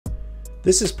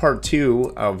This is part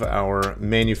 2 of our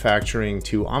manufacturing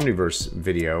to Omniverse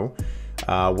video,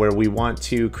 where we want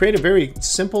to create a very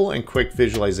simple and quick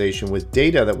visualization with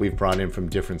data that we've brought in from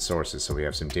different sources. So we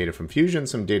have some data from Fusion,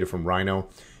 some data from Rhino.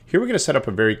 Here we're going to set up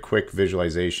a very quick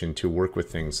visualization to work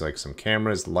with things like some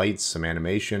cameras, lights, some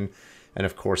animation, and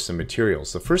of course some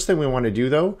materials. The first thing we want to do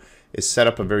though is set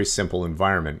up a very simple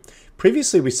environment.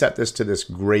 Previously we set this to this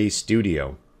gray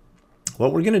studio.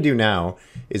 What we're going to do now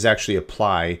is actually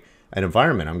apply an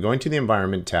environment. I'm going to the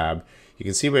environment tab. You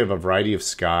can see we have a variety of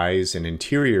skies and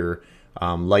interior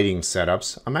lighting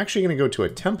setups. I'm actually going to go to a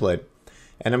template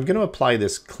and I'm going to apply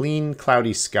this clean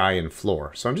cloudy sky and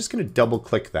floor. So I'm just going to double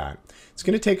click that. It's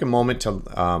going to take a moment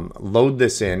to load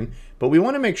this in, but we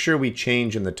want to make sure we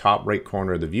change in the top right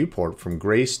corner of the viewport from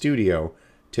gray studio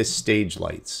to stage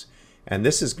lights. And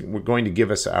this is going to give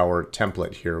us our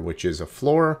template here, which is a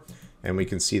floor. And we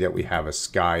can see that we have a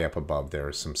sky up above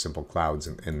there, some simple clouds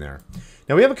in there.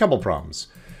 Now we have a couple problems.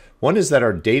 One is that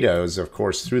our data is of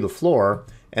course through the floor,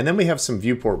 and then we have some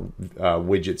viewport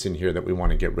widgets in here that we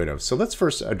want to get rid of. So let's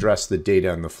first address the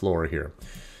data on the floor here.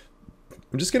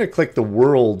 I'm just going to click the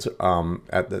world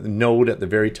at the node at the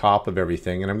very top of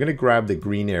everything, and I'm going to grab the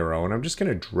green arrow, and I'm just going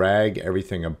to drag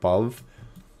everything above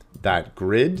that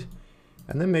grid.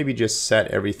 And then maybe just set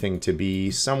everything to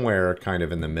be somewhere kind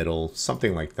of in the middle,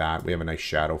 something like that. We have a nice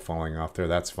shadow falling off there,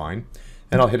 that's fine.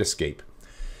 And I'll hit escape.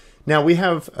 Now we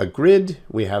have a grid,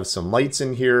 we have some lights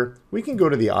in here. We can go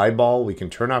to the eyeball, we can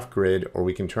turn off grid, or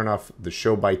we can turn off the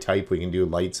show by type. We can do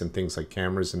lights and things like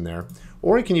cameras in there.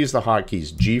 Or we can use the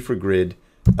hotkeys, G for grid,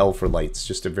 L for lights,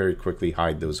 just to very quickly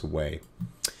hide those away.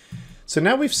 So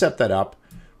now we've set that up.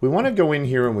 We want to go in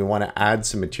here and we want to add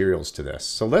some materials to this.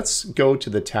 So let's go to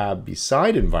the tab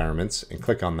beside environments and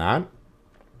click on that.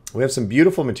 We have some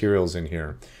beautiful materials in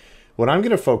here. What I'm going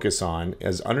to focus on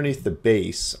is underneath the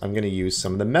base, I'm going to use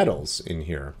some of the metals in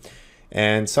here.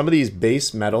 And some of these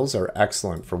base metals are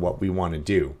excellent for what we want to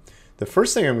do. The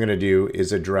first thing I'm going to do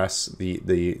is address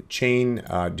the chain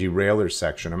derailleur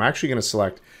section. I'm actually going to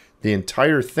select the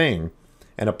entire thing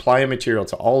and apply a material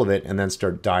to all of it and then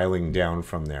start dialing down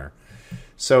from there.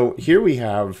 So here we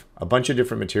have a bunch of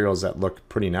different materials that look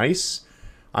pretty nice.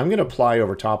 I'm going to apply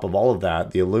over top of all of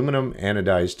that the aluminum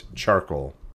anodized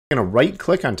charcoal. I'm going to right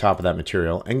click on top of that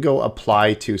material and go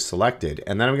apply to selected,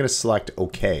 and then I'm going to select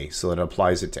OK so that it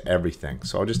applies it to everything.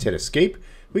 So I'll just hit escape.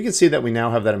 We can see that we now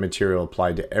have that material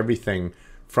applied to everything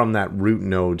from that root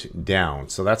node down.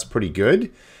 So that's pretty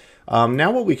good. Now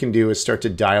what we can do is start to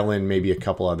dial in maybe a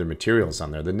couple other materials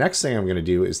on there. The next thing I'm going to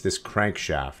do is this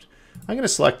crankshaft. I'm going to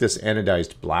select this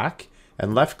anodized black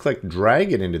and left click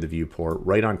drag it into the viewport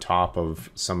right on top of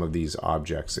some of these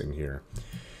objects in here.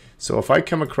 So if I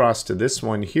come across to this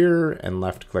one here and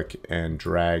left click and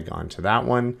drag onto that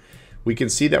one, we can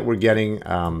see that we're getting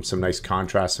some nice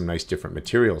contrast, some nice different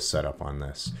materials set up on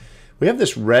this. We have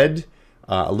this red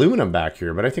aluminum back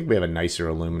here, but I think we have a nicer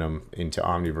aluminum into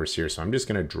Omniverse here. So I'm just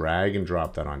going to drag and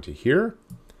drop that onto here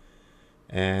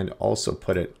and also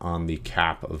put it on the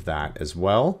cap of that as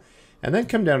well. And then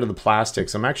come down to the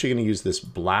plastics. I'm actually going to use this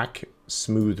black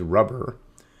smooth rubber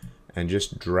and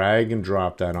just drag and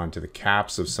drop that onto the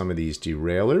caps of some of these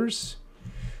derailleurs.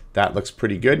 That looks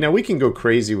pretty good. Now we can go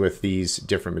crazy with these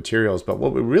different materials, but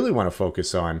what we really want to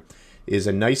focus on is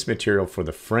a nice material for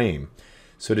the frame.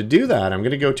 So to do that, I'm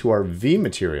going to go to our V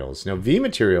materials. Now V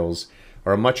materials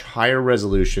are a much higher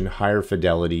resolution, higher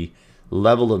fidelity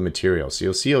level of material. So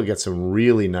you'll see you'll get some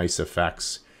really nice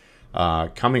effects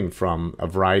coming from a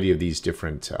variety of these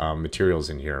different materials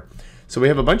in here. So we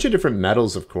have a bunch of different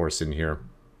metals, of course, in here.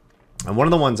 And one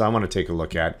of the ones I want to take a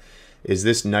look at is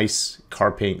this nice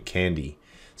car paint candy.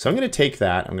 So I'm going to take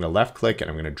that, I'm going to left click, and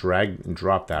I'm going to drag and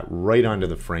drop that right onto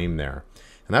the frame there.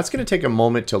 And that's going to take a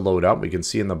moment to load up. We can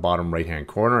see in the bottom right-hand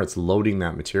corner, it's loading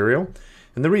that material.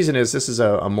 And the reason is this is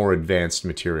a more advanced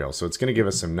material. So it's going to give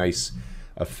us some nice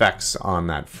effects on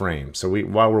that frame. So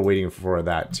while we're waiting for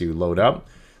that to load up,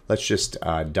 let's just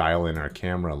dial in our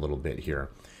camera a little bit here.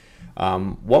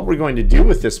 What we're going to do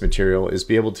with this material is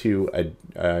be able to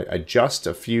adjust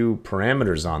a few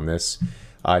parameters on this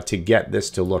to get this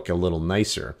to look a little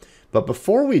nicer. But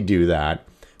before we do that,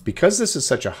 because this is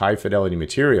such a high fidelity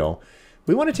material,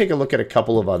 we want to take a look at a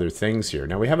couple of other things here.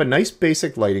 Now we have a nice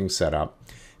basic lighting setup,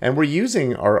 and we're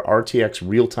using our RTX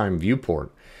Real-Time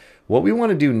viewport. What we want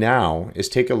to do now is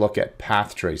take a look at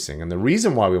path tracing. And the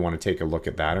reason why we want to take a look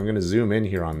at that, I'm going to zoom in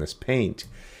here on this paint,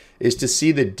 is to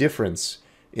see the difference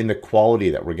in the quality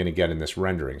that we're going to get in this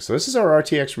rendering. So this is our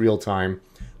RTX Real-Time.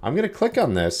 I'm going to click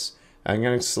on this. I'm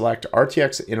going to select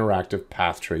RTX Interactive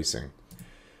Path Tracing.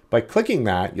 By clicking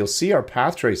that, you'll see our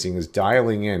path tracing is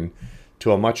dialing in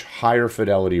to a much higher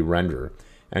fidelity render.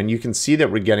 And you can see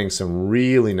that we're getting some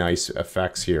really nice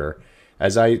effects here.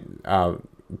 As I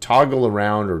toggle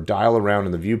around or dial around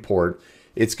in the viewport,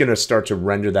 it's going to start to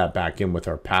render that back in with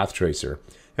our path tracer.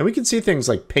 And we can see things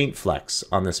like paint flecks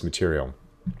on this material.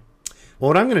 Well,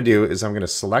 what I'm going to do is I'm going to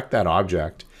select that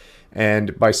object.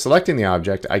 And by selecting the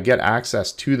object, I get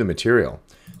access to the material.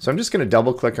 So I'm just going to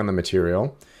double click on the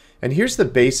material. And here's the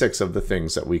basics of the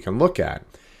things that we can look at.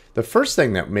 The first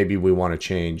thing that maybe we want to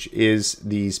change is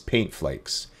these paint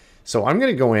flakes. So I'm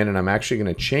going to go in and I'm actually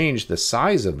going to change the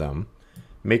size of them,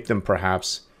 make them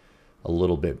perhaps a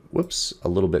little bit, a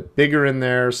little bit bigger in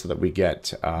there so that we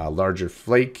get a larger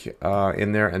flake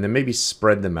in there, and then maybe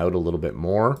spread them out a little bit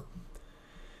more.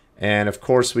 And of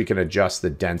course we can adjust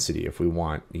the density if we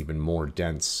want even more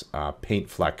dense paint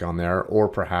fleck on there, or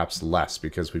perhaps less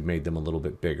because we've made them a little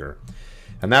bit bigger.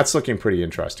 And that's looking pretty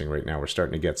interesting right now. We're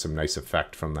starting to get some nice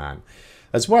effect from that.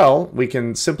 As well, we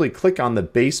can simply click on the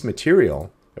base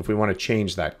material if we want to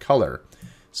change that color.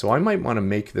 So I might want to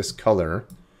make this color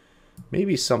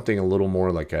maybe something a little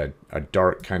more like a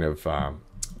dark kind of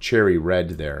cherry red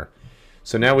there.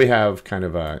 So now we have kind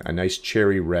of a nice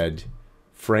cherry red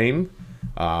frame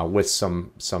with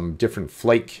some different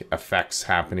flake effects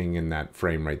happening in that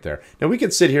frame right there. Now we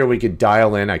could sit here, we could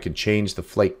dial in, I could change the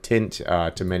flake tint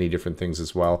to many different things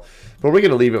as well. But we're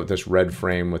going to leave it with this red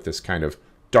frame with this kind of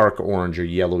dark orange or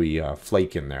yellowy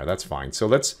flake in there. That's fine. So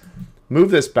let's move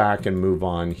this back and move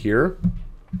on here.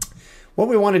 What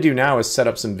we want to do now is set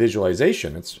up some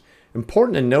visualization. It's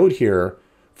important to note here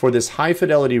for this high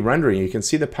fidelity rendering, you can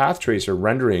see the path tracer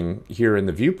rendering here in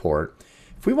the viewport.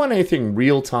 If we want anything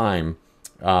real time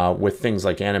with things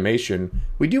like animation,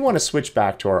 we do want to switch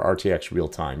back to our RTX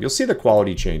Real-Time. You'll see the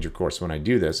quality change, of course, when I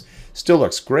do this. Still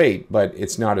looks great, but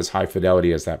it's not as high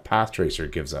fidelity as that path tracer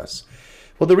gives us.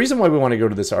 Well, the reason why we want to go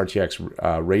to this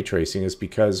RTX ray tracing is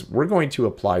because we're going to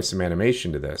apply some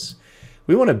animation to this.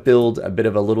 We want to build a bit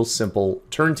of a little simple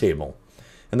turntable.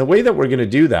 And the way that we're going to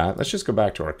do that, let's just go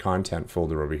back to our content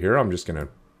folder over here. I'm just going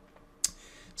to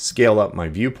scale up my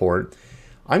viewport.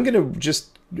 I'm going to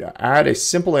just add a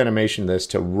simple animation to this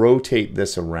to rotate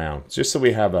this around, just so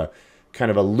we have a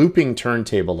kind of a looping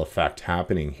turntable effect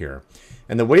happening here.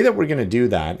 And the way that we're going to do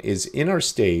that is in our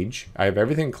stage, I have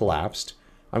everything collapsed.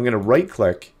 I'm going to right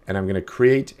click and I'm going to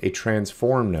create a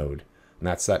transform node. And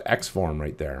that's that X form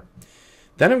right there.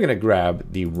 Then I'm going to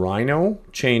grab the Rhino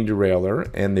chain derailleur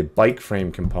and the bike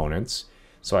frame components.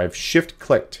 So I've shift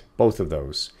clicked both of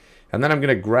those. And then I'm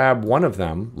going to grab one of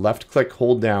them, left click,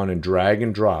 hold down, and drag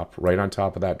and drop right on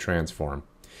top of that transform.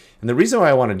 And the reason why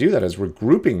I want to do that is we're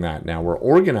grouping that now. We're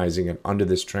organizing it under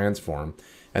this transform.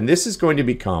 And this is going to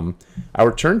become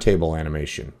our turntable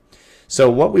animation.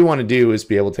 So what we want to do is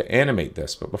be able to animate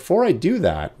this. But before I do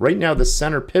that, right now the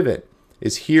center pivot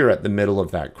is here at the middle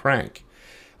of that crank.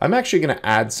 I'm actually going to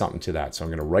add something to that. So I'm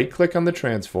going to right click on the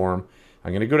transform.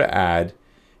 I'm going to go to add,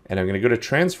 and I'm going to go to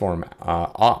transform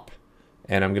op.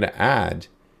 And I'm going to add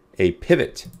a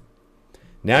pivot.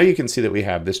 Now you can see that we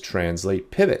have this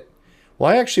translate pivot.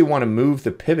 Well, I actually want to move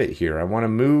the pivot here. I want to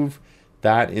move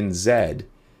that in Z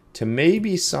to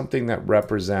maybe something that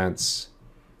represents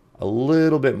a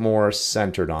little bit more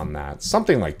centered on that.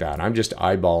 Something like that. I'm just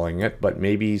eyeballing it, but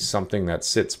maybe something that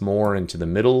sits more into the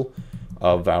middle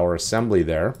of our assembly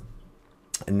there.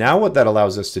 And now what that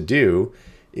allows us to do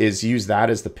is use that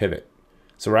as the pivot.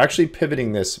 So we're actually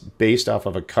pivoting this based off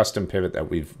of a custom pivot that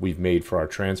we've made for our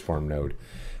transform node.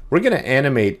 We're going to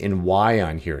animate in Y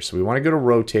on here. So we want to go to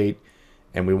rotate,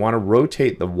 and we want to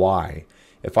rotate the Y.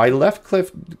 If I left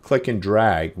click and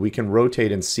drag, we can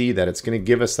rotate and see that it's going to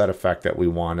give us that effect that we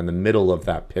want in the middle of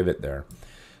that pivot there.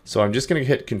 So I'm just going to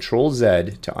hit Control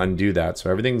Z to undo that. So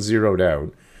everything's zeroed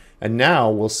out. And now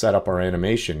we'll set up our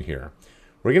animation here.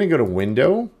 We're going to go to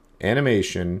Window,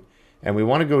 Animation, and we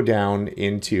want to go down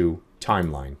into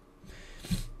Timeline.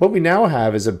 What we now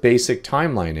have is a basic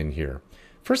timeline in here.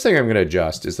 First thing I'm going to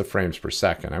adjust is the frames per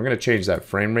second. I'm going to change that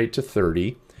frame rate to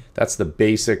 30. That's the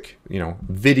basic,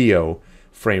 video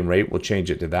frame rate. We'll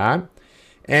change it to that.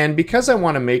 And because I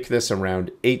want to make this around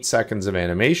 8 seconds of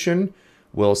animation,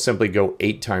 we'll simply go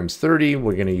 8 times 30.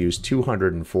 We're going to use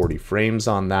 240 frames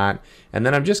on that. And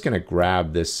then I'm just going to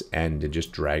grab this end and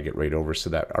just drag it right over so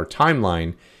that our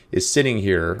timeline is sitting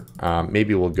here.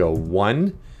 Maybe we'll go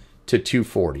 1 to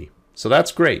 240. So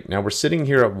that's great. Now we're sitting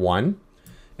here at 1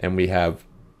 and we have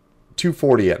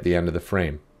 240 at the end of the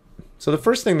frame. So the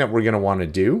first thing that we're going to want to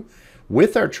do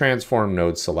with our transform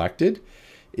node selected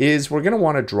is we're going to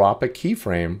want to drop a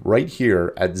keyframe right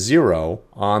here at 0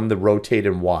 on the rotate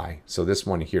and Y. So this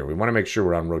one here, we want to make sure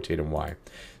we're on rotate and Y.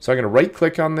 So I'm going to right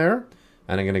click on there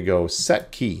and I'm going to go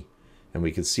set key. And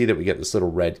we can see that we get this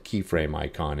little red keyframe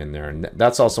icon in there. And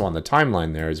that's also on the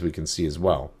timeline there, as we can see as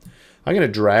well. I'm going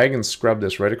to drag and scrub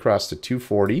this right across to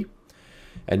 240.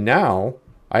 And now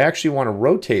I actually want to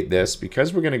rotate this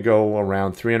because we're going to go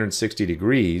around 360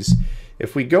 degrees.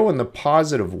 If we go in the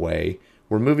positive way,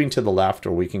 we're moving to the left,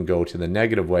 or we can go to the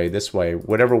negative way, this way,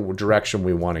 whatever direction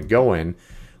we want to go in.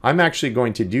 I'm actually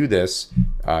going to do this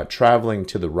traveling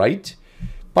to the right.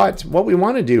 But what we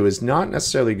want to do is not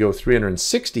necessarily go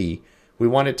 360. We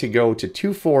want it to go to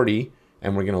 240,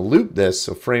 and we're going to loop this.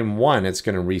 So frame 1, it's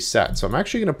going to reset. So I'm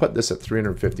actually going to put this at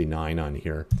 359 on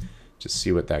here. Just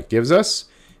see what that gives us.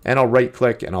 And I'll right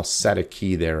click and I'll set a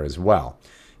key there as well.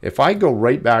 If I go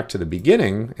right back to the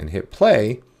beginning and hit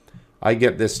play, I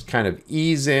get this kind of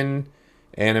ease in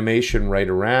animation right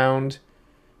around,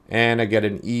 and I get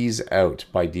an ease out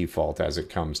by default as it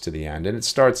comes to the end. And it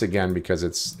starts again because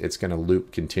it's going to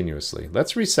loop continuously.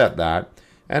 Let's reset that.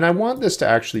 And I want this to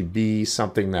actually be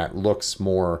something that looks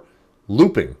more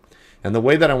looping. And the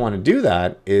way that I want to do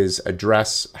that is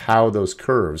address how those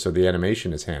curves or the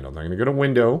animation is handled. I'm going to go to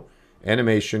Window,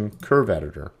 Animation, Curve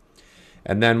Editor.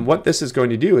 And then what this is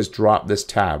going to do is drop this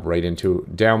tab right into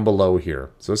down below here.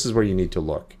 So this is where you need to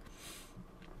look.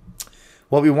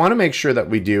 What we want to make sure that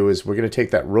we do is we're going to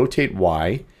take that rotate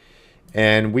Y,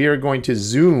 and we are going to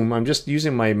zoom. I'm just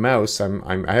using my mouse.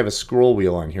 I have a scroll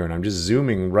wheel on here, and I'm just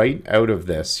zooming right out of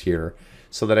this here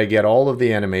so that I get all of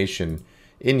the animation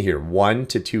in here, 1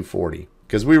 to 240,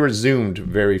 because we were zoomed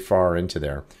very far into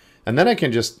there. And then I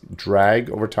can just drag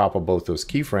over top of both those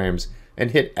keyframes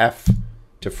and hit F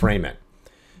to frame it.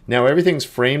 Now everything's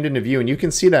framed into view, and you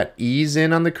can see that ease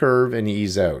in on the curve and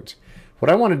ease out. What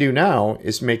I want to do now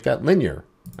is make that linear,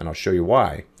 and I'll show you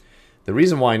why. The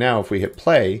reason why now, if we hit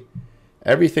play,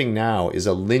 everything now is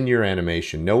a linear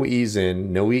animation. No ease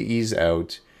in, no ease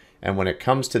out, and when it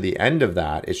comes to the end of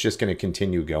that, it's just going to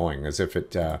continue going as if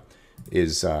it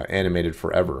is animated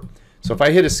forever. So if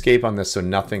I hit escape on this so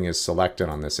nothing is selected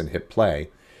on this and hit play,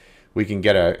 we can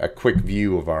get a quick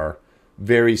view of our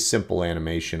very simple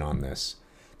animation on this.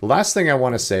 The last thing I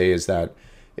want to say is that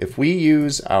if we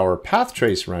use our path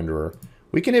trace renderer,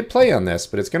 we can hit play on this,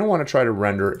 but it's going to want to try to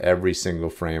render every single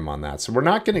frame on that. So we're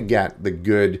not going to get the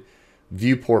good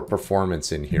viewport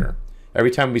performance in here.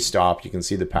 Every time we stop, you can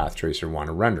see the path tracer want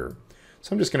to render.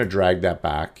 So I'm just going to drag that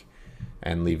back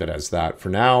and leave it as that for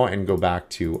now and go back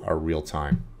to our real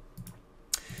time.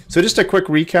 So just a quick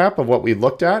recap of what we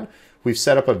looked at. We've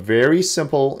set up a very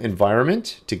simple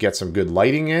environment to get some good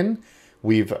lighting in.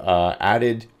 We've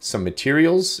added some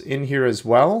materials in here as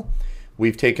well.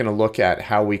 We've taken a look at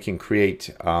how we can create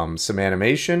some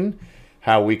animation,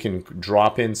 how we can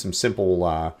drop in some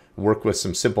simple, work with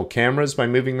some simple cameras by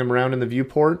moving them around in the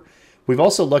viewport. We've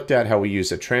also looked at how we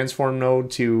use a transform node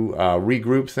to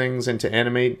regroup things and to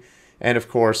animate. And of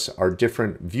course, our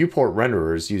different viewport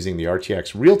renderers using the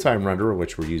RTX Real-Time renderer,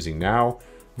 which we're using now,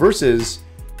 versus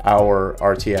our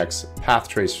RTX Path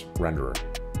Trace renderer.